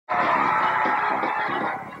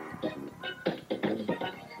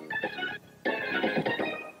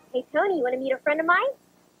Tony, you want to meet a friend of mine?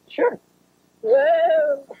 Sure.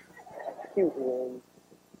 Whoa. Cute one.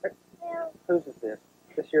 Yeah. Whose is this?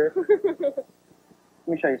 Is this yours? Let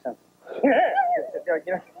me show you something. You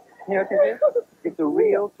know what this is? It's a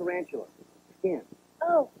real tarantula. Skin.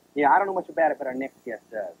 Oh. Yeah, I don't know much about it, but our next guest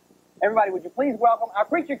does. Everybody, would you please welcome our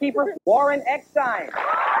creature keeper, Warren Eckstein. I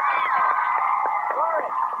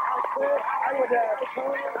would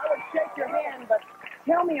shake your hand, but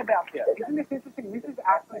tell me about this. Isn't this interesting? This is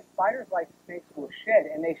actually spiders like snakes will shed,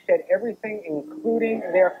 and they shed everything, including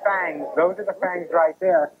their fangs. Those are the fangs right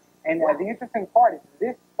there. And the interesting part is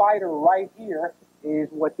this spider right here is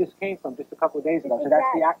what this came from just a couple of days ago. So that's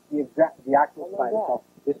the actual spider. So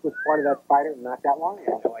this was part of that spider not that long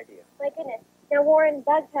ago. No idea. My goodness. Now, Warren,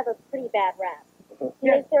 bugs have a pretty bad rap. Do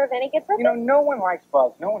they serve any good purpose? You know, no one likes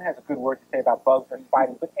bugs. No one has a good word to say about bugs or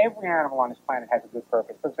spiders, but every animal on this planet has a good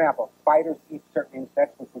purpose. For example, spiders eat certain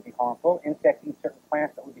insects, which would be harmful. Insects eat certain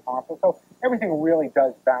plants that would be harmful. So everything really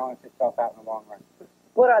does balance itself out in the long run.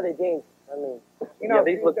 What are they dangerous? I mean, you know,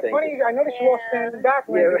 these look dangerous. I noticed you all standing back,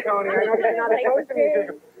 Lindsey, Tony. I know you're not opposed to me.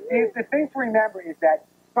 The thing to remember is that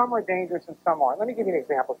some are dangerous and some aren't. Let me give you an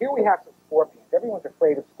example. Here we have some scorpions. Everyone's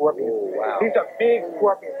afraid of scorpions. Ooh, wow. These are big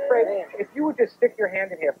scorpions. Fred, if you would just stick your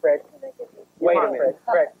hand in here, Fred. Wait a minute.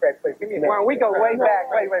 Fred, please. Give me a hand. We go way back.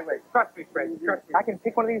 Wait. Trust me, Fred. Trust me. I can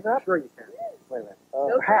pick one of these up? Sure you can. Wait a minute.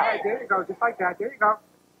 There you go. Just like that. There you go.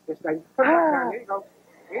 Just put it back down. There you go.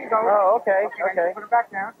 There you go. Oh, okay. Put it back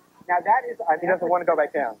down. Now that is... He doesn't want to go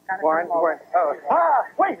back down. Warren. Oh.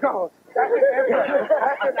 Wait, no. That's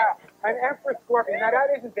an emperor scorpion. Now that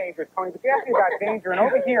isn't dangerous, Tony, but you asked me about danger, and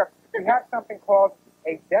over here we have something called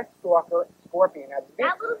a deathstalker scorpion.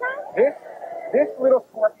 Now this little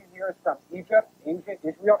scorpion here is from Egypt, Asia,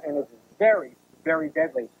 Israel, and it's very, very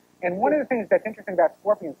deadly. And one of the things that's interesting about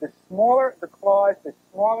scorpions, the smaller the claws, the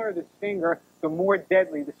smaller the stinger, the more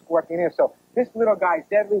deadly the scorpion is. So this little guy's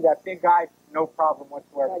deadly, that big guy, no problem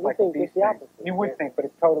whatsoever. Yeah, you think it's the opposite. You would think, but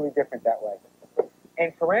it's totally different that way.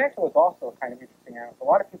 And tarantulas also a kind of interesting animal. A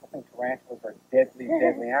lot of people think tarantulas are deadly,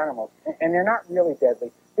 deadly animals, and they're not really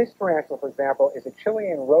deadly. This tarantula, for example, is a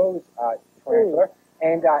Chilean rose tarantula,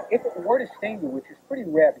 and if it were to sting you, which is pretty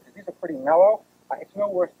rare because these are pretty mellow, it's no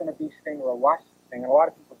worse than a bee sting or a wasp sting, and a lot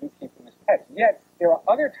of people do keep them as pets. Yet, there are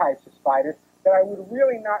other types of spiders that I would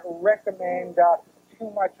really not recommend too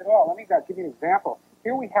much at all. Let me give you an example.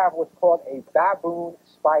 Here we have what's called a baboon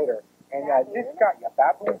spider. And this guy, a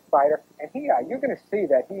baboon spider, and you're going to see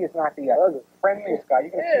that he is not the friendliest guy.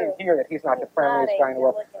 You're going to see in here that he's not the friendliest guy in the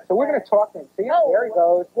world. So we're going to talk to him. See him? There he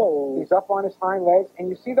goes. Whoa. He's up on his hind legs. And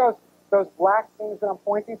you see those black things that I'm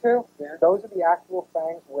pointing to? Yeah. Those are the actual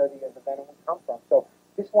fangs where the venom would come from. So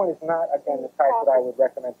this one is not, again, the type that I would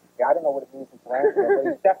recommend. Yeah, I don't know what it means in tarantula,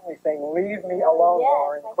 but he's definitely saying, leave me alone,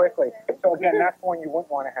 Warren, quickly. So again, that's one you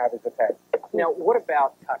wouldn't want to have as a pet. Now, what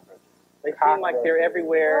about cockroaches? They seem like they're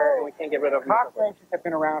everywhere, and we can't get rid of them. Cockroaches have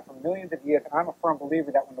been around for millions of years, and I'm a firm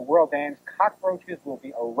believer that when the world ends, cockroaches will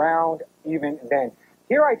be around even then.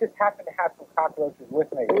 Here I just happen to have some cockroaches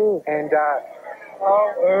with me, and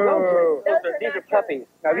these are puppies.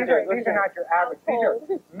 Now these are not your average. These are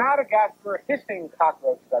Madagascar hissing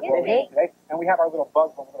cockroaches. That's what we today, and we have our little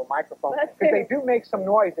bugs on a little microphone because they do make some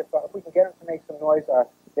noise. If we can get them to make some noise,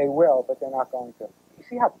 they will, but they're not going to. You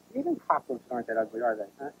see how even cockroaches aren't that ugly, are they?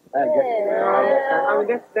 Huh? I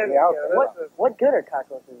mean, what good are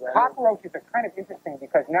cockroaches? Cockroaches are kind of interesting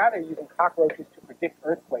because now they're using cockroaches to predict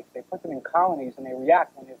earthquakes. They put them in colonies and they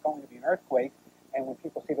react when there's going to be an earthquake. And when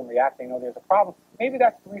people see them react, they know there's a problem. Maybe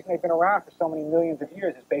that's the reason they've been around for so many millions of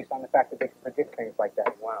years is based on the fact that they can predict things like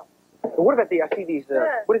that. Wow. So what about I see these,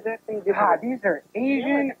 what is that thing? These are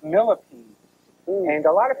Asian millipedes. And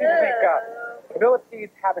a lot of people think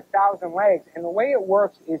millipedes have 1,000 legs. And the way it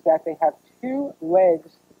works is that they have 2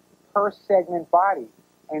 legs per segment body.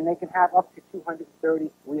 And they can have up to 230,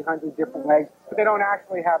 300 different legs. But they don't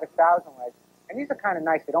actually have 1,000 legs. And these are kind of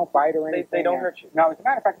nice. They don't bite or anything. They don't hurt you. No, as a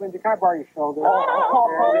matter of fact, Lindsey, can I borrow your shoulder?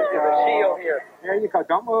 There's a shield here. There you go.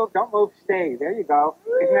 Don't move, stay. There you go.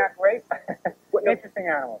 Isn't that great? Interesting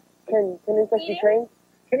animal. Can insects be trained?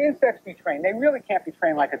 Can insects be trained? They really can't be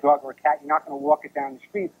trained like a dog or a cat. You're not going to walk it down the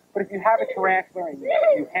street. But if you have a tarantula and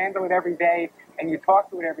you handle it every day and you talk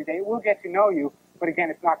to it every day, it will get to know you. But again,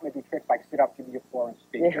 it's not going to do tricks like sit up, give you a floor, and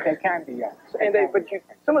speak. But they can be.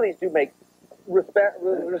 Some of these do make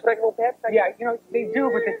respectable pets? Yeah, they do,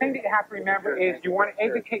 but the thing that you have to remember is you want to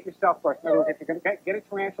educate yourself first. In other words, if you're going to get a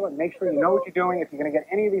tarantula, make sure you know what you're doing. If you're going to get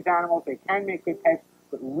any of these animals, they can make good pets,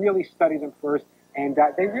 but really study them first. And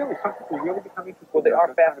some people really become interested. Well, they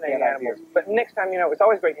are fascinating animals. But next time, it's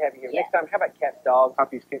always great to have you here. Yeah. Next time, how about cats, dogs?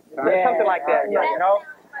 Puppies, kittens. Something like that.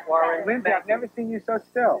 Warren. Lindsey, I've never seen you so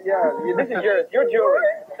still. Yeah, this is yours. Your jewelry.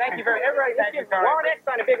 Thank you very much. Everybody, let's give Warren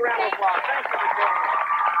Eckstein a big round of applause. Thank you for joining us.